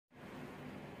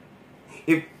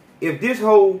if this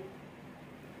whole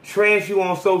trash you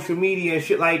on social media and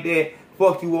shit like that,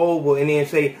 fuck you over, and then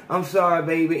say, I'm sorry,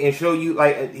 baby, and show you,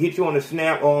 like, hit you on the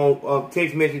snap or on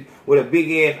text message with a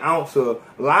big ass ounce of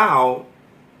loud,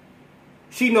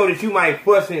 she know that you might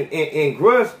fuss and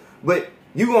gruss, but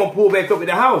you gonna pull back up at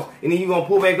the house, and then you gonna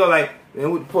pull back up like,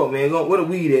 man, what the fuck, man? Where the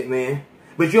weed at, man?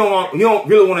 But you don't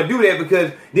really want to do that,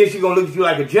 because then she gonna look at you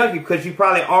like a junkie, because she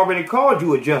probably already called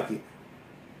you a junkie.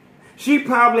 She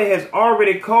probably has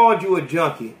already called you a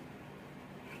junkie.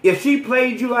 If she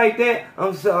played you like that,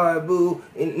 I'm sorry, boo,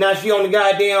 and now she on the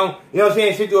goddamn, you know what I'm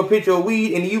saying, send you a picture of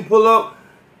weed, and you pull up,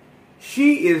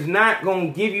 she is not gonna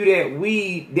give you that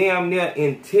weed damn near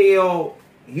until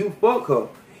you fuck her.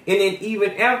 And then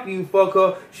even after you fuck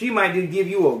her, she might just give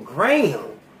you a gram.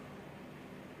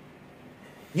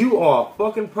 You are a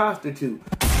fucking prostitute.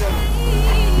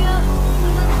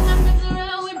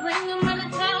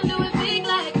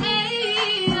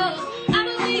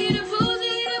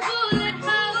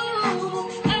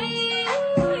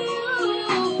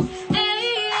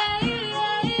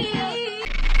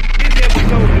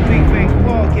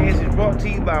 Brought to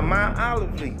you by my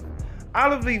olive leaf.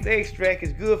 Olive leaf extract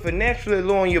is good for naturally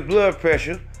lowering your blood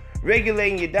pressure,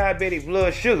 regulating your diabetic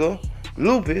blood sugar,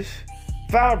 lupus,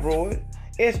 fibroid,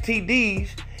 STDs,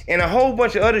 and a whole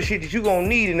bunch of other shit that you're gonna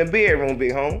need in the bedroom,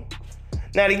 big home.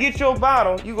 Now, to get your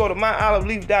bottle, you go to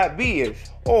myoliveleaf.biz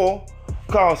or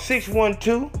call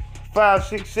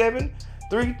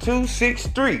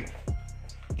 612-567-3263.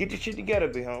 Get this shit together,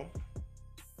 big home.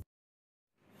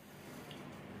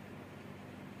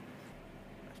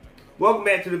 Welcome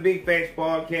back to the Big Facts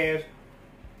Podcast.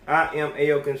 I am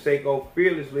Ayo Consaco,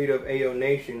 fearless leader of Ayo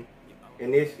Nation,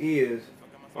 and this is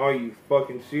Are You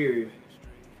Fucking Serious?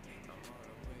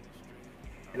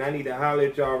 And I need to holler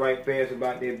at y'all right fast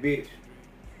about that bitch.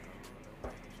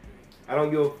 I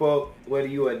don't give a fuck whether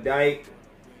you a dyke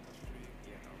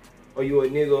or you a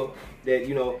nigga that,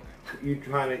 you know, you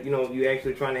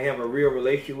actually trying to have a real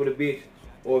relationship with a bitch.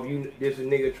 Or if you just a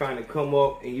nigga trying to come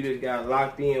up and you just got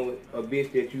locked in with a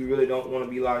bitch that you really don't want to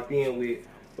be locked in with,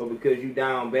 but because you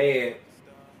down bad,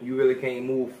 you really can't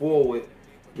move forward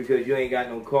because you ain't got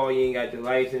no car, you ain't got your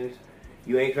license,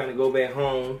 you ain't trying to go back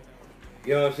home,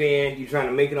 you know what I'm saying? You trying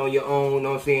to make it on your own, you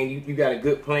know what I'm saying? You got a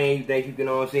good plan, you think you can, you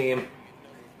know what I'm saying?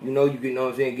 You know you can, you know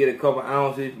what I'm saying, get a couple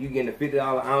ounces, you getting a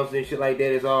 $50 ounce and shit like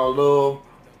that, it's all love.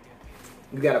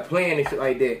 You got a plan and shit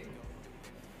like that.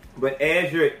 But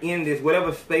as you're in this,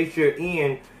 whatever space you're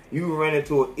in, you run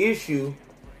into an issue.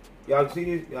 Y'all see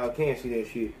this? Y'all can't see that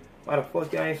shit. Why the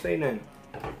fuck y'all ain't say nothing?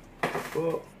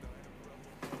 Well,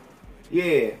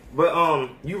 yeah, but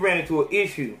you ran into an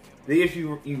issue. The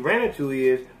issue you ran into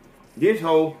is this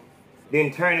hoe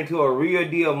then turned into a real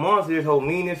deal monster. This hoe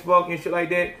mean as fuck and shit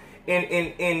like that. And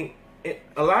in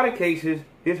a lot of cases,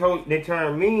 this hoe they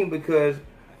turn mean because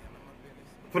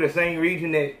for the same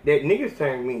reason that niggas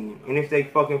turn mean, and it's their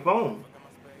fucking phone.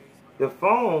 The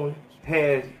phone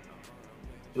has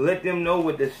let them know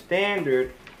what the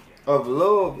standard of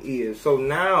love is. So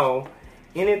now,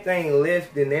 anything less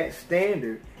than that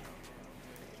standard,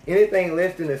 anything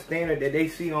less than the standard that they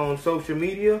see on social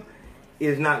media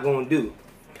is not going to do.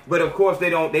 But of course, they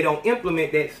don't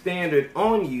implement that standard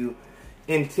on you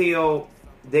until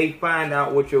they find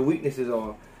out what your weaknesses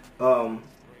are.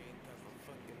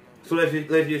 So let's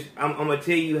just I'm gonna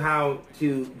tell you how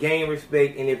to gain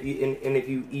respect, and if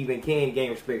you even can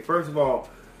gain respect. First of all,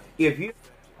 if you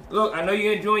look, I know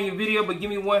you're enjoying your video, but give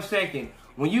me 1 second.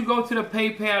 When you go to the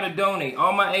PayPal to donate,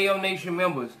 all my Ayo Nation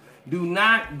members, do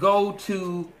not go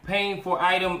to paying for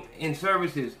item and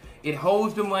services. It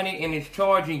holds the money and it's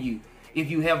charging you.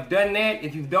 If you have done that,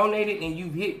 if you've donated and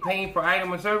you've hit paying for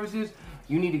item and services,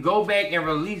 you need to go back and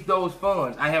release those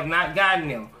funds. I have not gotten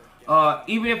them.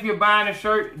 Even if you're buying a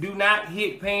shirt, do not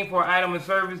hit paying for an item and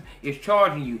service. It's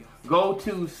charging you. Go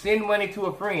to send money to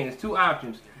a friend. It's 2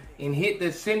 options. And hit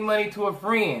the send money to a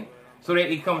friend so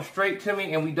that it comes straight to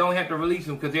me and we don't have to release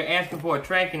them, because they're asking for a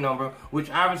tracking number, which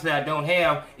obviously I don't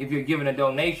have if you're giving a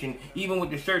donation. Even with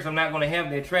the shirts, I'm not going to have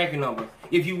that tracking number.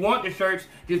 If you want the shirts,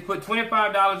 just put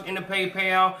 $25 in the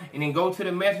PayPal and then go to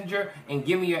the messenger and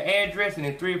give me your address, and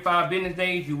in 3 to 5 business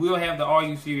days, you will have the Are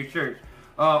You Serious shirts.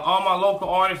 All my local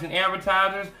artists and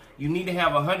advertisers, you need to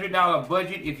have a $100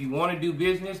 budget if you want to do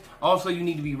business. Also, you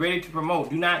need to be ready to promote.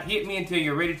 Do not hit me until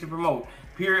you're ready to promote.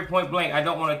 Period, point blank. I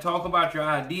don't want to talk about your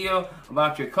idea,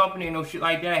 about your company, and no shit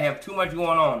like that. I have too much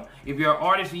going on. If you're an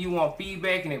artist and you want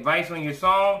feedback and advice on your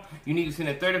song, you need to send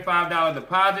a $35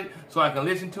 deposit so I can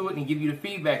listen to it and give you the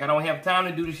feedback. I don't have time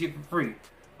to do this shit for free.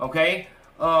 Okay?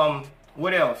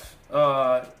 What else?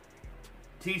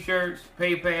 T-shirts,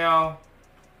 PayPal,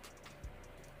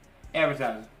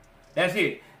 advertising. That's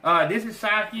it. This is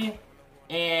Saki,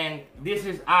 and this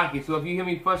is Aki. So if you hear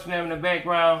me fussing them in the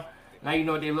background, now you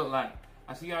know what they look like.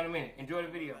 I'll see you in a minute. Enjoy the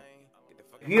video.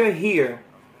 If you're here,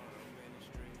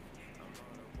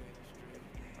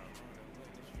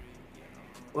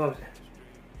 well,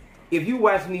 if you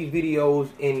watching these videos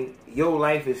and your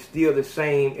life is still the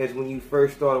same as when you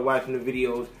first started watching the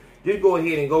videos, just go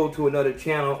ahead and go to another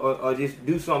channel or just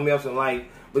do something else in life,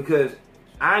 because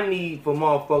I need for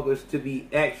motherfuckers to be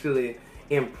actually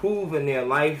improving their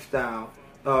lifestyle,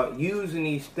 using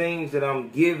these things that I'm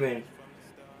giving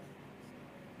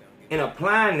and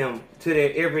applying them to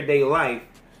their everyday life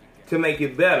to make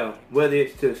it better. Whether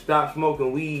it's to stop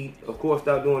smoking weed, of course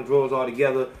stop doing drugs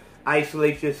altogether,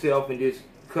 isolate yourself and just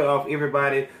cut off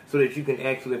everybody so that you can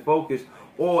actually focus,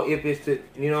 or if it's to,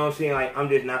 you know what I'm saying, like, I'm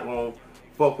just not gonna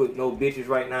fuck with no bitches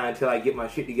right now until I get my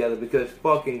shit together, because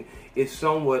fucking is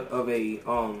somewhat of a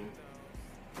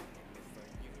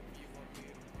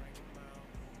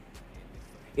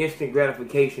instant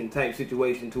gratification type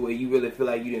situation, to where you really feel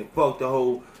like you didn't fuck the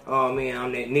hoe. Oh man,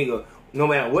 I'm that nigga, no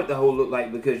matter what the hoe look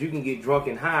like, because you can get drunk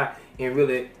and high and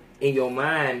really in your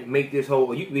mind make this hoe,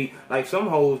 or you can be like some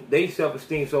hoes, they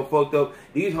self-esteem so fucked up,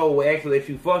 these hoes will actually let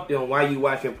you fuck them while you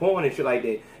watching porn and shit like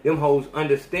that. Them hoes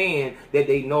understand that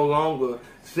they no longer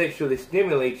sexually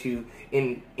stimulate you,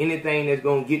 and anything that's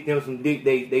gonna get them some dick,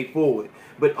 they forward.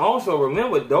 But also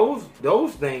remember,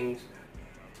 those things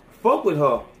fuck with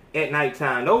her at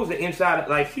nighttime. Those are inside,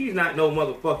 like, she's not no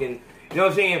motherfucking, you know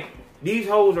what I'm saying? These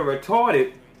hoes are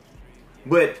retarded,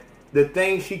 but the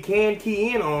things she can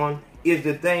key in on is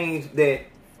the things that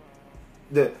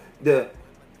the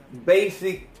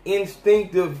basic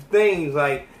instinctive things,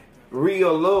 like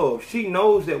real love. She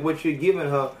knows that what you're giving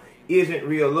her isn't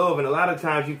real love, and a lot of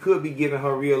times you could be giving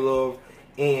her real love,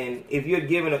 and if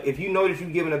you notice you're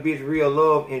giving a bitch real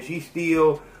love and she's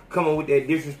still coming with that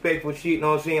disrespectful shit, you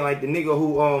know what I'm saying? Like the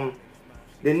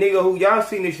nigga who y'all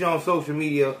seen this shit on social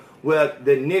media, where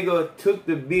the nigga took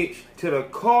the bitch to the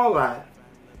car lot.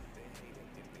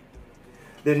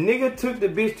 The nigga took the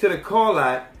bitch to the car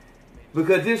lot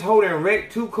because this hoe done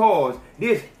wrecked 2 cars.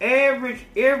 This average,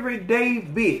 everyday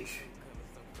bitch.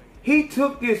 He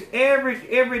took this average,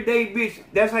 everyday bitch.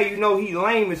 That's how you know he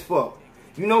lame as fuck.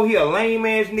 You know he a lame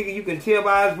ass nigga. You can tell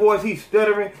by his voice he's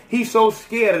stuttering. He's so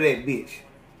scared of that bitch.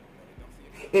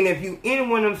 And if you in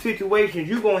one of them situations,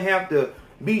 you're going to have to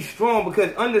be strong,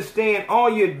 because understand, all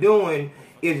you're doing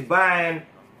is buying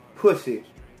pussy,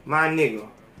 my nigga.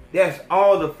 That's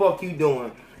all the fuck you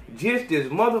doing. Just as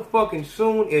motherfucking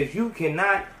soon as you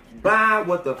cannot buy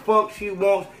what the fuck she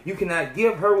wants, you cannot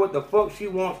give her what the fuck she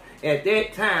wants, at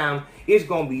that time, it's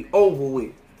gonna be over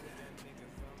with.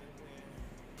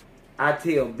 I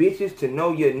tell bitches to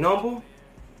know your number.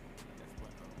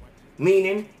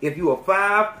 Meaning, if you a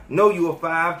 5, know you a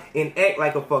 5, and act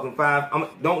like a fucking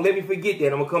 5. Don't let me forget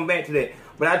that. I'm gonna come back to that.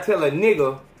 But I tell a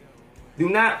nigga, do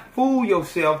not fool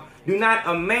yourself. Do not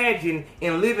imagine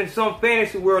and live in some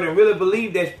fantasy world and really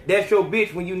believe that that's your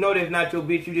bitch when you know that's not your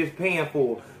bitch. You just paying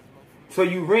for her. So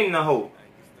you renting a hoe.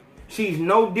 She's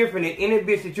no different than any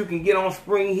bitch that you can get on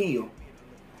Spring Hill.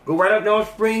 Go right up there on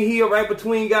Spring Hill, right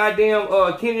between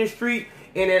goddamn Kennedy Street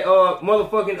and that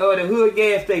motherfucking the Hood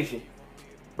gas station.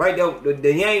 Right there,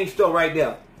 the Yang store right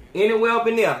there. Anywhere up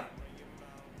in there.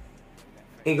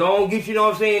 And go on get, you know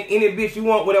what I'm saying, any bitch you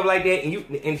want, whatever like that,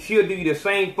 and she'll do you the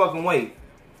same fucking way.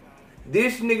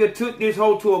 This nigga took this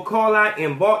hoe to a car lot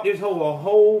and bought this hoe a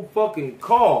whole fucking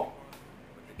car.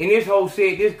 And this hoe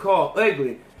said this car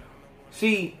ugly.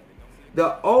 See,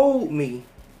 the old me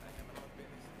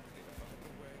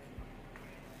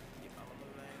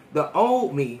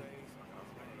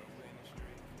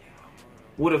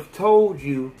would have told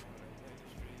you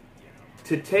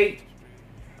to take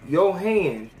your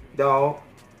hand, dog.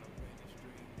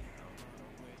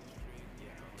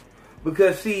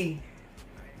 Because see,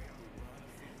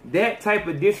 that type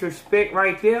of disrespect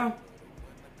right there,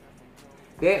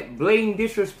 that blatant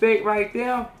disrespect right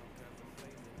there,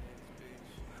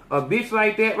 a bitch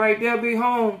like that right there, big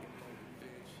home,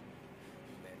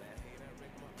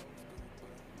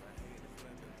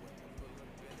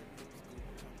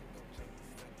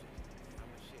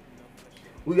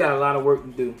 we got a lot of work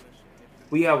to do.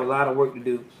 We have a lot of work to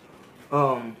do.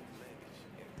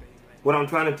 What I'm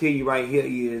trying to tell you right here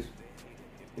is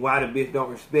why the bitch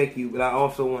don't respect you, but I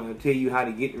also want to tell you how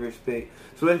to get the respect.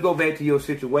 So let's go back to your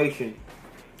situation.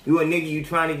 You a nigga, you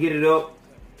trying to get it up,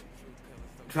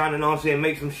 trying to, know what I'm saying,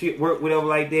 make some shit work, whatever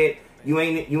like that. You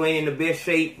ain't in the best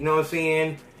shape, you know what I'm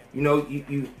saying? You know,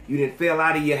 you done fell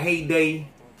out of your heyday.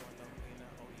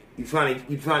 You trying,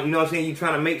 you know what I'm saying, you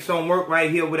trying to make some work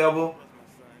right here, whatever.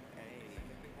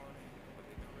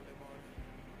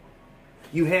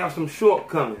 you have some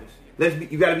shortcomings.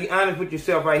 You got to be honest with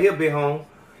yourself right here, big home.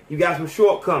 You got some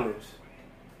shortcomings.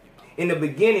 In the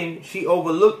beginning, she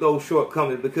overlooked those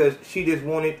shortcomings because she just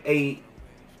wanted a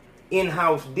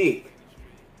in-house dick.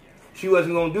 She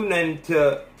wasn't going to do nothing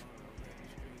to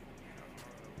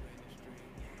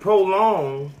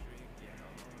prolong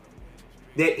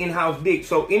that in-house dick.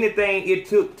 So anything it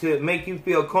took to make you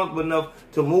feel comfortable enough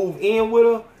to move in with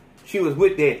her, she was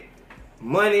with that.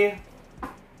 Money,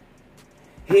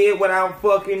 head without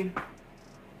fucking,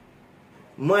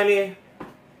 money,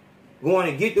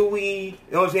 going to get the weed,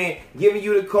 you know what I'm saying, giving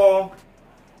you the car,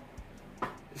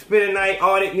 spend the night,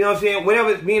 all that, you know what I'm saying,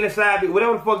 whatever, being a side bitch,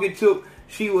 whatever the fuck it took,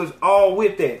 she was all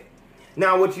with that.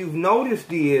 Now what you've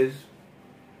noticed is,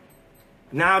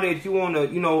 now that you want to,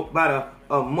 you know, about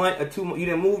a month or 2 months, you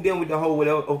done moved in with the whole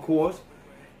whatever, of course.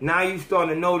 Now you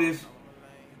starting to notice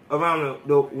around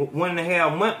the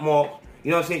 1.5 month mark, you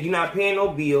know what I'm saying, you're not paying no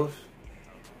bills.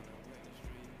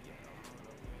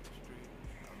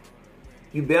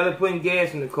 You barely putting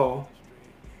gas in the car.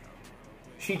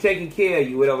 She taking care of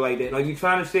you, whatever like that. Now you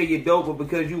trying to say you're dope, but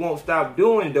because you won't stop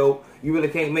doing dope, you really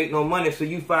can't make no money. So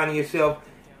you finding yourself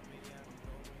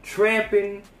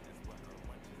trapping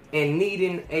and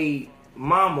needing a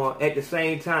mama at the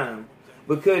same time.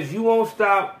 Because you won't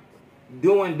stop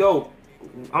doing dope.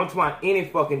 I'm talking about any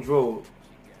fucking drug.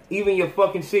 Even your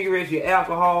fucking cigarettes, your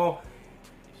alcohol.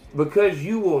 Because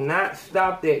you will not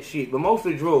stop that shit. But most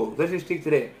of the drugs, let's just stick to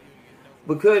that.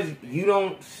 Because you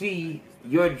don't see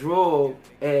your drug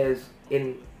as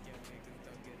a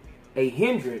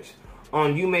hindrance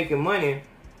on you making money,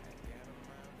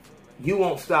 you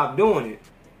won't stop doing it.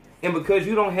 And because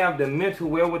you don't have the mental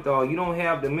wherewithal, you don't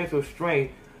have the mental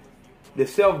strength, the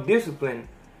self-discipline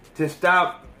to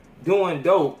stop doing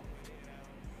dope,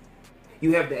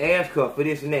 you have to ask her for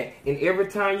this and that. And every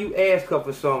time you ask her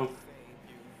for something,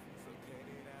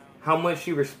 how much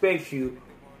she respects you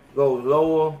goes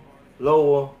lower,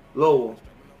 lower, lower.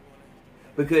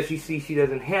 Because she sees she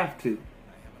doesn't have to.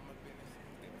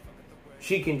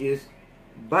 She can just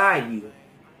buy you.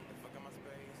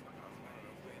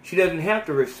 She doesn't have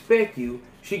to respect you.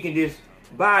 She can just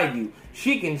buy you.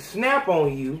 She can snap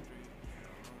on you,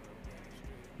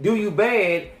 do you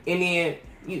bad, and then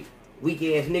you weak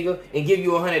ass nigga, and give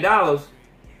you $100,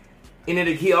 and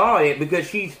it'll kill all that because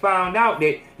she's found out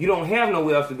that you don't have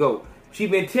nowhere else to go. She's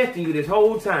been testing you this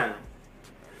whole time.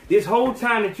 This whole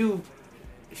time that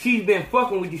she's been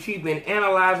fucking with you, she's been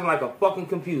analyzing like a fucking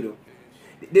computer.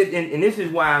 And this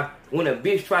is why when a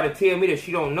bitch try to tell me that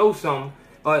she don't know something,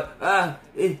 or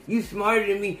you smarter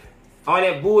than me, all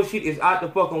that bullshit is out the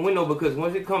fucking window. Because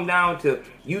once it come down to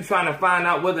you trying to find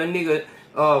out whether a nigga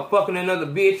fucking another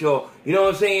bitch, or you know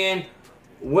what I'm saying,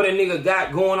 what a nigga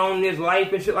got going on in his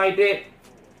life and shit like that,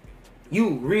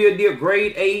 you real deal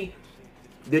grade A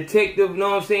detective, you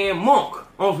know what I'm saying, monk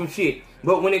on some shit.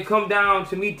 But when it come down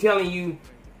to me telling you,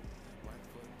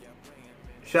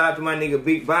 shout out to my nigga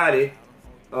Big Body,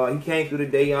 he came through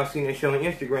today, y'all seen that show on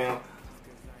Instagram.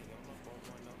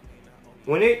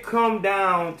 When it come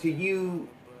down to you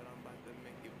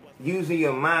using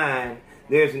your mind,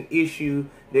 there's an issue.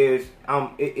 There's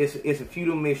it's a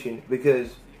futile mission,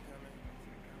 because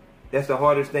that's the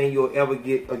hardest thing you'll ever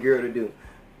get a girl to do.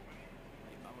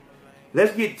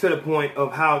 Let's get to the point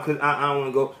of how, because I don't want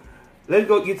to go. Let's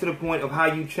go get to the point of how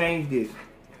you change this.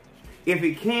 If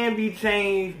it can be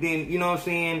changed, then, you know what I'm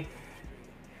saying,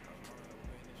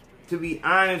 to be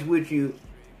honest with you,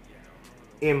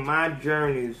 in my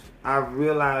journeys, I've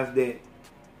realized that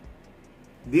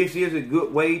this is a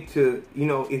good way to, you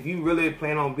know, if you really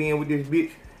plan on being with this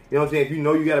bitch, you know what I'm saying, if you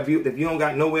know you gotta be, if you don't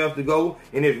got nowhere else to go,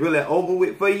 and it's really over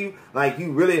with for you, like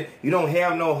you don't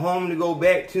have no home to go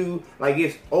back to, like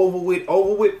it's over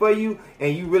with for you,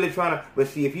 and you really trying to, but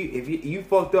see, if you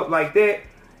fucked up like that,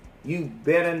 you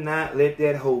better not let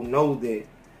that hoe know that.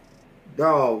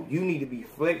 Dog, you need to be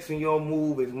flexing your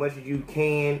move as much as you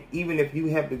can, even if you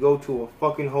have to go to a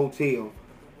fucking hotel.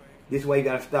 This way you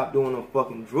gotta stop doing them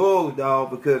fucking drugs, dog,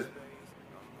 because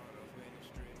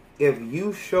if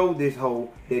you show this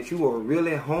hoe that you are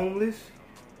really homeless,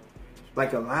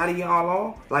 like a lot of y'all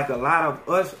are, like a lot of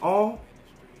us are,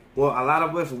 well, a lot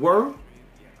of us were,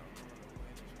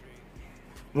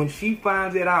 when she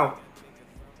finds it out,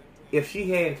 if she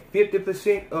had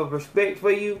 50% of respect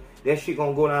for you, that shit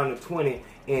gonna go down to 20.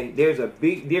 And there's a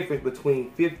big difference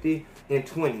between 50 and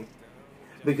 20.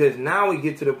 Because now we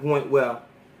get to the point where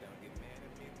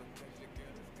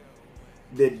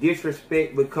the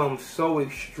disrespect becomes so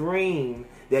extreme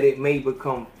that it may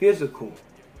become physical.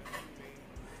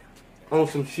 On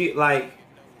some shit like,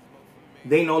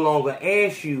 they no longer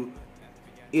ask you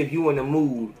if you in the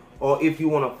mood or if you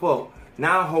want to fuck.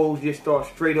 Now hoes just start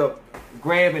straight up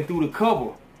grabbing through the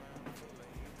cover.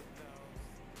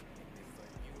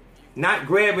 Not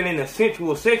grabbing in a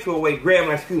sensual, sexual way, grabbing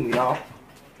like, excuse me, dog.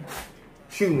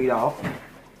 Excuse me, dog.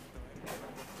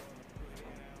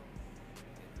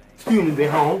 Excuse me, been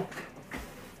home.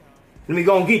 Let me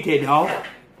go and get that, dog.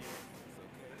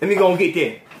 Let me go and get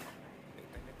that.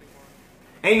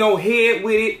 Ain't no head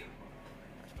with it.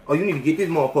 Oh, you need to get this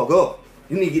motherfucker up.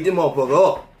 You need to get this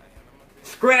motherfucker up.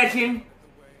 Scratching.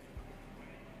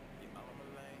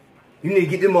 You need to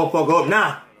get this motherfucker up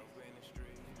now.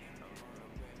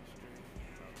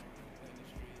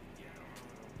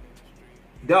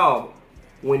 Dog,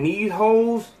 when these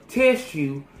hoes test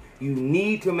you, you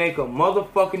need to make a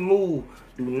motherfucking move.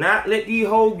 Do not let these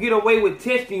hoes get away with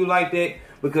testing you like that,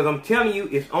 because I'm telling you,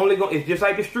 it's just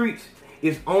like the streets.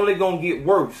 It's only gonna get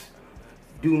worse.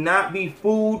 Do not be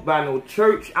fooled by no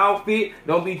church outfit.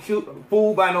 Don't be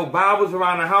fooled by no Bibles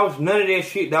around the house. None of that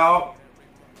shit, dog.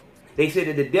 They said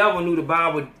that the devil knew the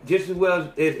Bible just as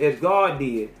well as God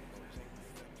did.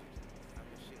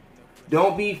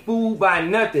 Don't be fooled by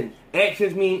nothing.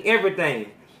 Actions mean everything.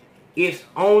 It's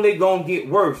only gonna get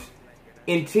worse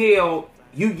until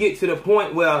you get to the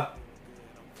point where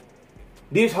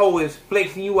this hoe is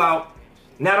flexing you out,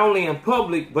 not only in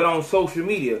public, but on social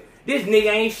media. This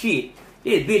nigga ain't shit.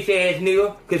 This bitch ass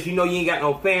nigga, cause she know you ain't got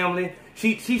no family.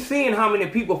 She's seeing how many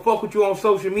people fuck with you on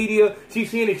social media.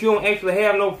 She's seeing that you don't actually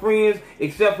have no friends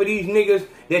except for these niggas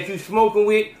that you smoking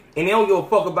with, and they don't give a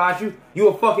fuck about you. You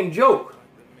a fucking joke.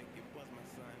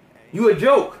 You a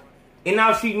joke. And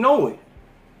now she know it.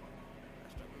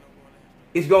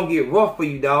 It's gonna get rough for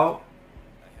you, dog.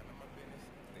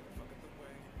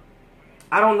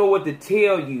 I don't know what to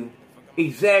tell you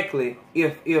exactly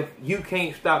if you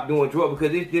can't stop doing drugs,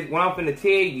 because this what I'm finna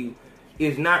tell you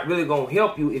is not really gonna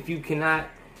help you if you cannot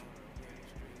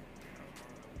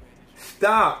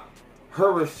stop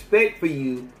her respect for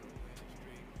you.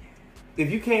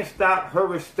 If you can't stop her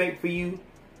respect for you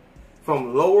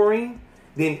from lowering,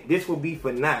 then this will be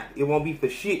for naught. It won't be for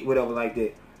shit, whatever like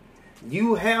that.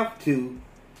 You have to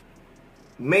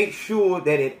make sure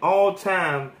that at all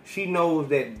times she knows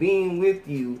that being with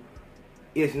you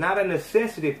is not a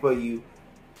necessity for you.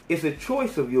 It's a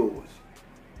choice of yours.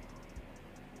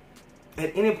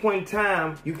 At any point in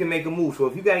time, you can make a move. So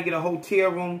if you got to get a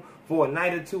hotel room for a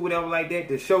night or two, whatever like that,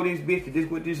 to show this bitch that this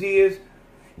what this is,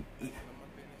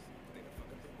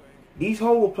 these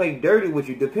hoes will play dirty with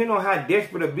you. Depending on how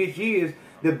desperate a bitch is,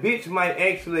 the bitch might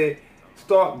actually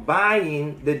start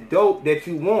buying the dope that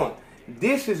you want.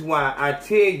 This is why I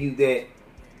tell you that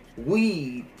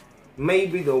weed may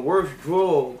be the worst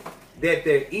drug that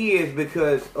there is,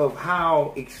 because of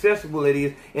how accessible it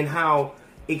is and how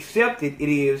accepted it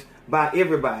is by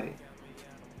everybody.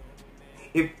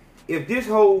 If this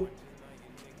hoe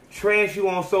trash you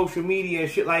on social media and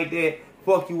shit like that,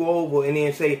 fuck you over, and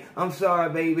then say, I'm sorry,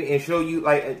 baby, and show you,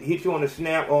 like, hit you on the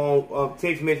snap or on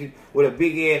text message with a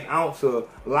big ass ounce of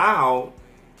loud,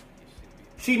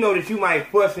 she know that you might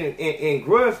fuss and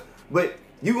gruss, but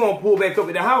you gonna pull back up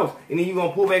at the house, and then you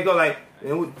gonna pull back up like,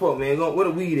 man, what the fuck, man? Where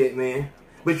the weed at, man?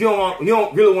 But you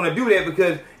don't really want to do that,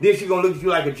 because then she gonna look at you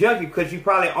like a junkie, because she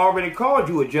probably already called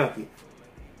you a junkie.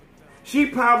 She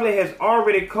probably has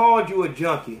already called you a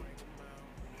junkie.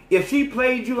 If she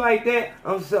played you like that,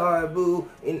 I'm sorry, boo,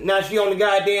 and now she on the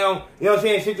goddamn, you know what I'm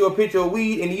saying, sent you a picture of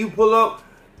weed, and you pull up,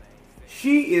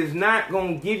 she is not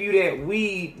gonna give you that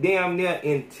weed damn near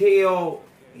until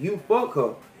you fuck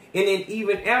her. And then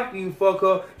even after you fuck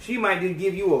her, she might just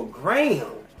give you a gram.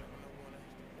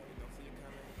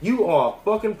 You are a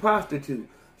fucking prostitute.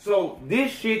 So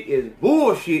this shit is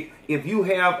bullshit if you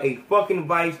have a fucking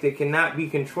vice that cannot be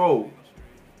controlled.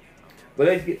 But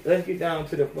let's get down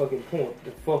to the fucking point.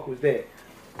 The fuck was that?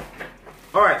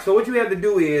 Alright, so what you have to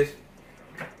do is,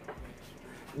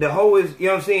 the hoe is, you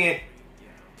know what I'm saying,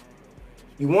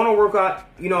 you want to work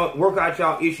out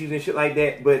y'all issues and shit like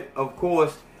that, but of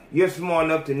course, you're smart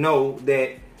enough to know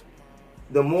that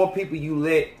the more people you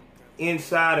let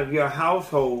inside of your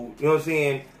household, you know what I'm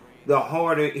saying, the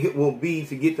harder it will be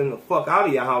to get them the fuck out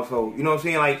of your household. You know what I'm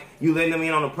saying? Like, you letting them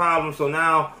in on the problem, so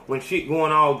now when shit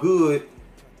going all good,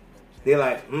 they're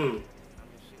like,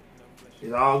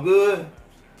 it's all good.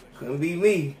 Couldn't be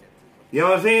me. You know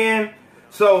what I'm saying?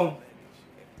 So,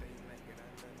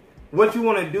 what you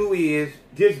want to do is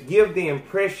just give the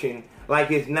impression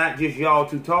like it's not just y'all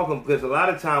two talking, because a lot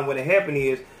of time what happen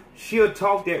is she'll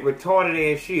talk that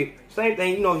retarded ass shit. Same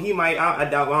thing, you know, he might, I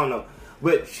don't know.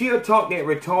 But she'll talk that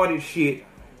retarded shit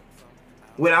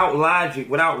without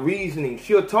logic, without reasoning.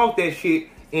 She'll talk that shit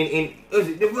and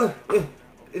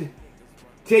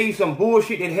tell you some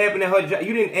bullshit that happened at her job.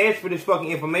 You didn't ask for this fucking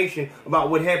information about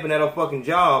what happened at her fucking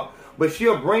job, but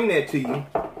she'll bring that to you.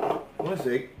 One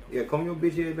sec. Yeah, come your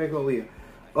bitch ass back over here.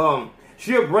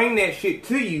 She'll bring that shit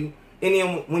to you, and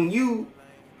then when you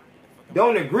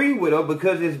don't agree with her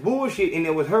because it's bullshit and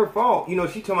it was her fault, you know,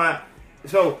 she told me,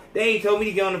 so they ain't told me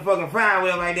to get on the fucking front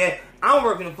wheel like that. I'm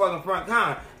working the fucking front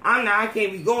counter. I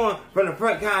can't be going from the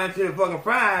front counter to the fucking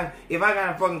fries if I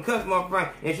got a fucking customer up front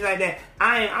and shit like that.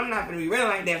 I'm not gonna be running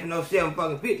like that for no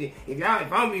 $7.50. If I'm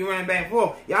gonna be running back and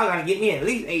forth, y'all gotta get me at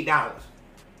least $8.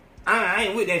 I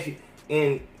ain't with that shit.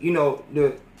 And you know,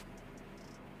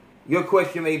 your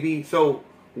question may be, so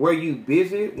were you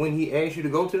busy when he asked you to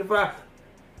go to the fry?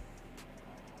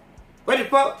 What the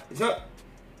fuck? So,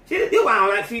 shit, this why I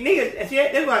don't like see niggas.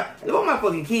 Shit, that's where my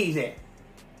fucking keys at.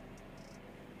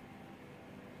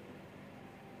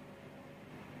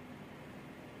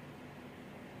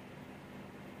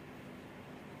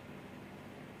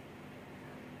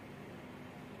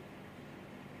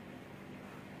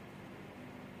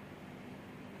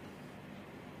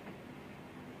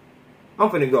 I'm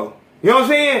finna go. You know what I'm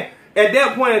saying? At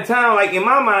that point in time, like in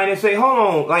my mind, they say, hold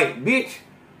on, like, bitch,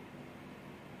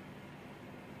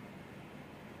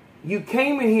 you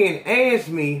came in here and asked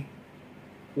me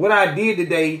what I did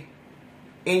today,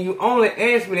 and you only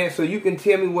asked me that so you can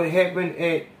tell me what happened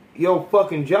at your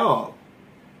fucking job.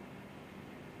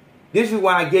 This is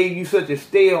why I gave you such a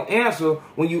stale answer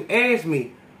when you asked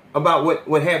me about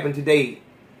what happened today.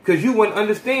 Because you wouldn't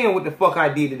understand what the fuck I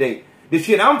did today. The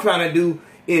shit I'm trying to do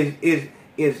is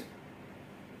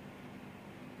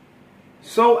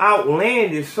so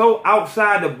outlandish, so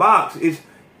outside the box.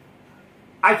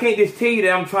 I can't just tell you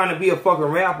that I'm trying to be a fucking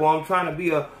rapper. I'm trying to be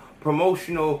a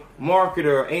promotional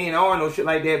marketer, A&R, no shit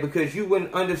like that, because you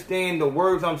wouldn't understand the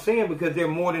words I'm saying because they're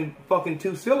more than fucking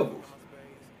 2 syllables.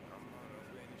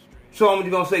 So I'm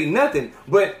just gonna say nothing.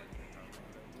 But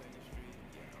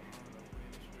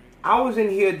I was in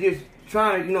here just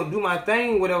trying to, you know, do my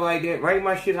thing, whatever like that, write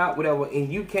my shit out, whatever,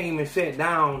 and you came and sat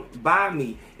down by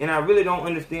me, and I really don't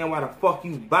understand why the fuck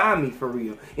you by me for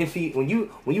real. And see, when you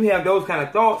have those kind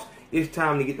of thoughts, it's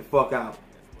time to get the fuck out.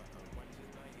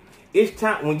 It's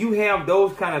time, when you have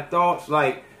those kind of thoughts,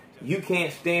 like, you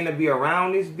can't stand to be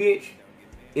around this bitch,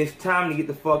 it's time to get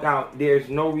the fuck out. There's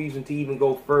no reason to even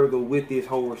go further with this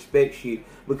whole respect shit,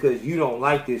 because you don't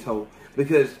like this hoe.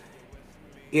 Because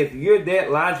if you're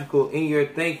that logical in your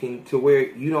thinking to where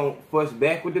you don't fuss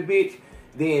back with the bitch,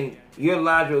 then you're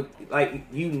logical, like,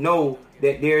 you know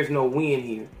that there's no win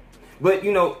here. But,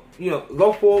 you know,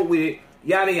 go forward with it,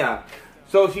 yada yada.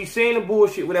 So she's saying the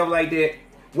bullshit, whatever like that.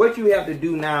 What you have to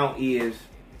do now is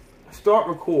start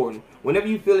recording. Whenever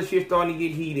you feel the shit starting to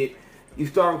get heated, you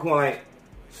start recording like,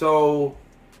 so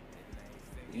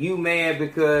you mad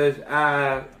because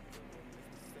I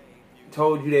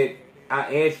told you that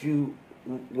I asked you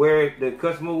where the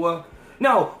customer was?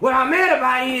 No, what I'm mad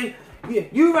about is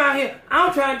you around here,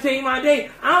 I'm trying to tell you my day.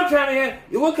 I'm trying to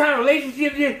hear what kind of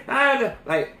relationship this.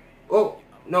 Like, oh,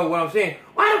 no, what I'm saying,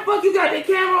 why the fuck you got that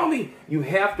camera on me? You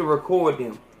have to record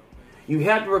them. You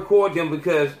have to record them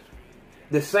because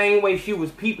the same way she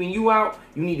was peeping you out,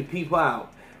 you need to peep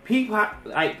out. Peep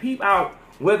out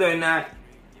whether or not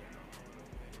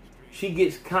she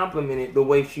gets complimented the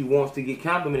way she wants to get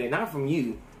complimented. Not from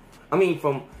you. I mean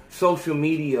from social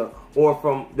media or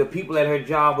from the people at her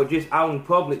job or just out in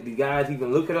public. The guys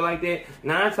even look at her like that.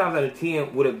 9 times out of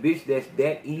 10 with a bitch that's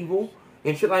that evil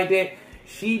and shit like that,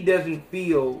 she doesn't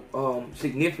feel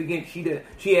significant.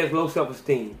 She has low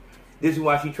self-esteem. This is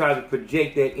why she tries to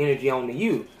project that energy onto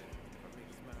you.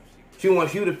 She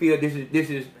wants you to feel this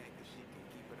is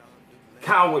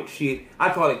coward shit.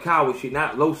 I call it coward shit,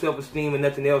 not low self-esteem and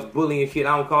nothing else, bullying shit.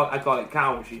 I call it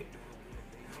coward shit.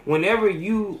 Whenever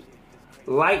you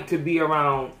like to be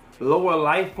around lower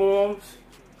life forms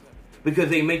because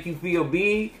they make you feel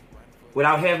big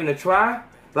without having to try,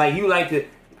 like you like to,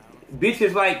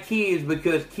 bitches like kids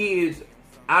because kids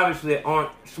obviously aren't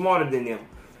smarter than them.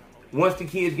 Once the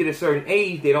kids get a certain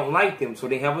age, they don't like them, so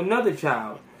they have another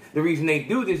child. The reason they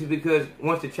do this is because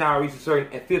once the child reaches a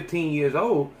certain, at 15 years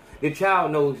old, the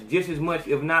child knows just as much,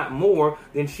 if not more,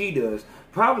 than she does.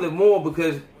 Probably more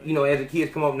because, you know, as the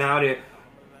kids come up now, they're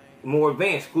more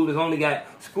advanced. School has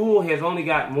only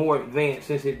got more advanced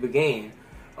since it began.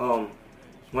 When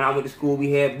I went to school,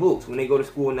 we had books. When they go to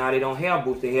school now, they don't have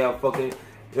books. They have fucking,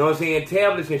 you know what I'm saying,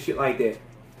 tablets and shit like that.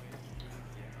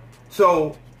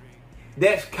 So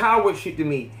that's coward shit to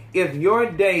me. If your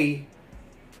day,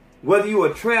 whether you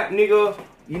a trap nigga,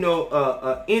 you know,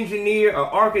 a engineer, a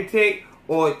architect,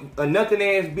 or a nothing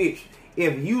ass bitch,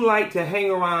 if you like to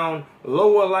hang around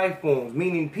lower life forms,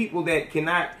 meaning people that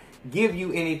cannot give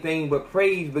you anything but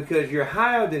praise because you're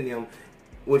higher than them,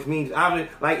 which means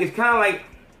like it's kind of like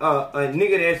a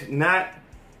nigga that's not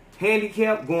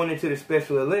handicapped going into the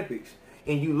Special Olympics,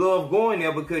 and you love going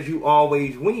there because you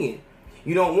always win.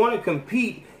 You don't want to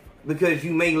compete because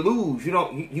you may lose. You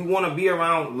want to be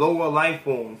around lower life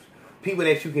forms, people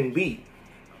that you can beat.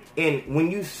 And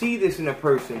when you see this in a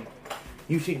person,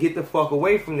 you should get the fuck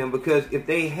away from them, because if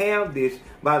they have this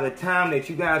by the time that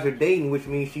you guys are dating, which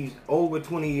means she's over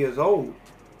 20 years old.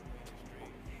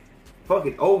 Fuck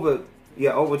it, over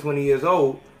 20 years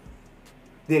old,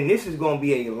 then this is going to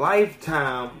be a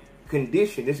lifetime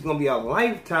condition. This is going to be a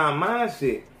lifetime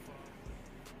mindset.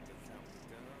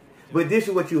 But this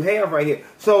is what you have right here.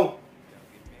 So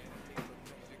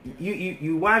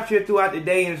you watch her throughout the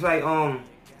day, and it's like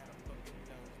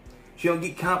she'll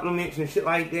get compliments and shit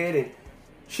like that, and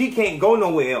she can't go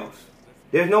nowhere else.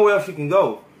 There's nowhere else she can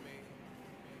go.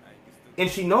 And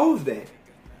she knows that.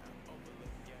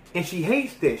 And she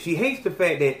hates that. She hates the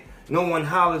fact that no one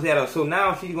hollers at her. So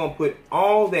now she's going to put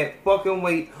all that fucking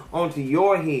weight onto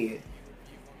your head.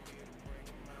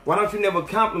 Why don't you never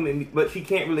compliment me? But she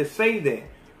can't really say that.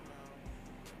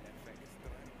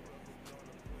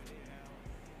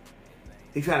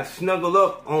 They try to snuggle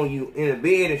up on you in the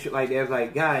bed and shit like that. It's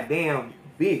like, God damn,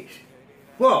 bitch.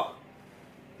 Fuck.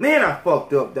 Man, I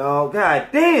fucked up, dog. God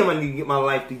damn, I need to get my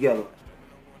life together.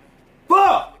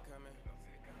 Fuck!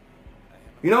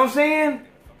 You know what I'm saying?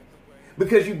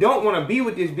 Because you don't want to be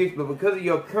with this bitch, but because of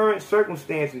your current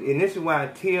circumstances, and this is why I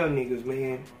tell niggas,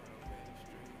 man,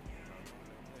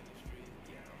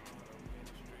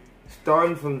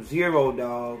 starting from 0,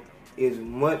 dog, is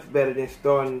much better than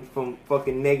starting from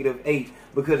fucking -8.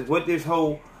 Because what this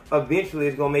whole eventually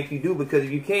is going to make you do, because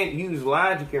if you can't use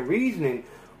logic and reasoning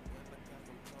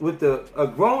with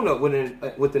a grown-up,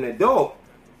 with an adult,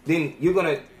 then you're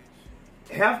going to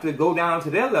have to go down to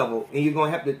their level, and you're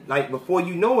going to have to, like, before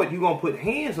you know it, you're going to put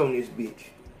hands on this bitch.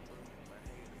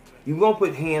 You're going to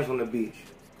put hands on the bitch.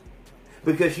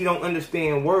 Because you don't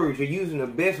understand words. You're using the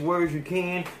best words you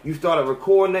can. You started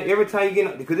recording that. Every time you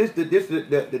get, because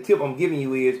the tip I'm giving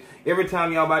you is, every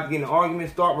time y'all about to get in an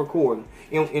argument, start recording.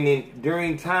 And then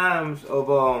during times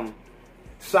of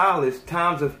solace,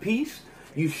 times of peace,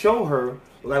 you show her,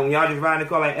 like when y'all just riding the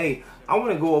car, like, hey, I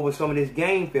want to go over some of this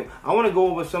game film. I want to go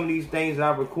over some of these things that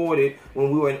I recorded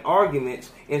when we were in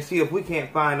arguments and see if we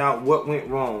can't find out what went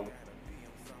wrong.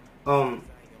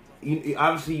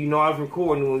 Obviously, you know I was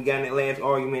recording when we got in that last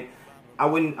argument. I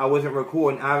wasn't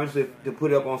recording, obviously, to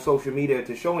put up on social media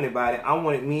to show anybody. I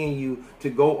wanted me and you to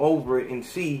go over it and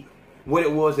see what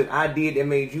it was that I did that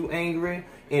made you angry,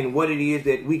 and what it is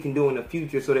that we can do in the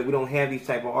future so that we don't have these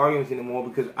type of arguments anymore,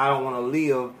 because I don't want to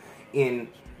live in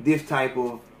this type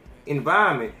of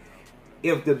environment.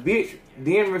 If the bitch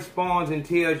then responds and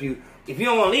tells you, if you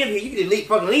don't want to live here, you can just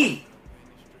fucking leave.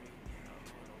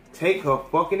 Take her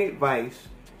fucking advice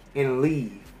and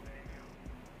leave.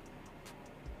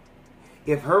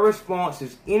 If her response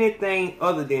is anything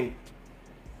other than,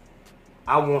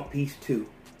 I want peace too,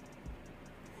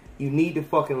 you need to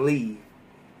fucking leave.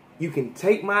 You can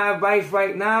take my advice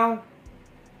right now,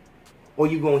 or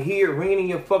you're going to hear it ringing in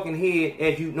your fucking head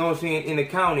as you know what I'm saying, in the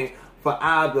county for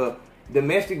either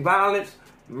domestic violence,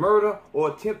 murder,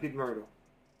 or attempted murder.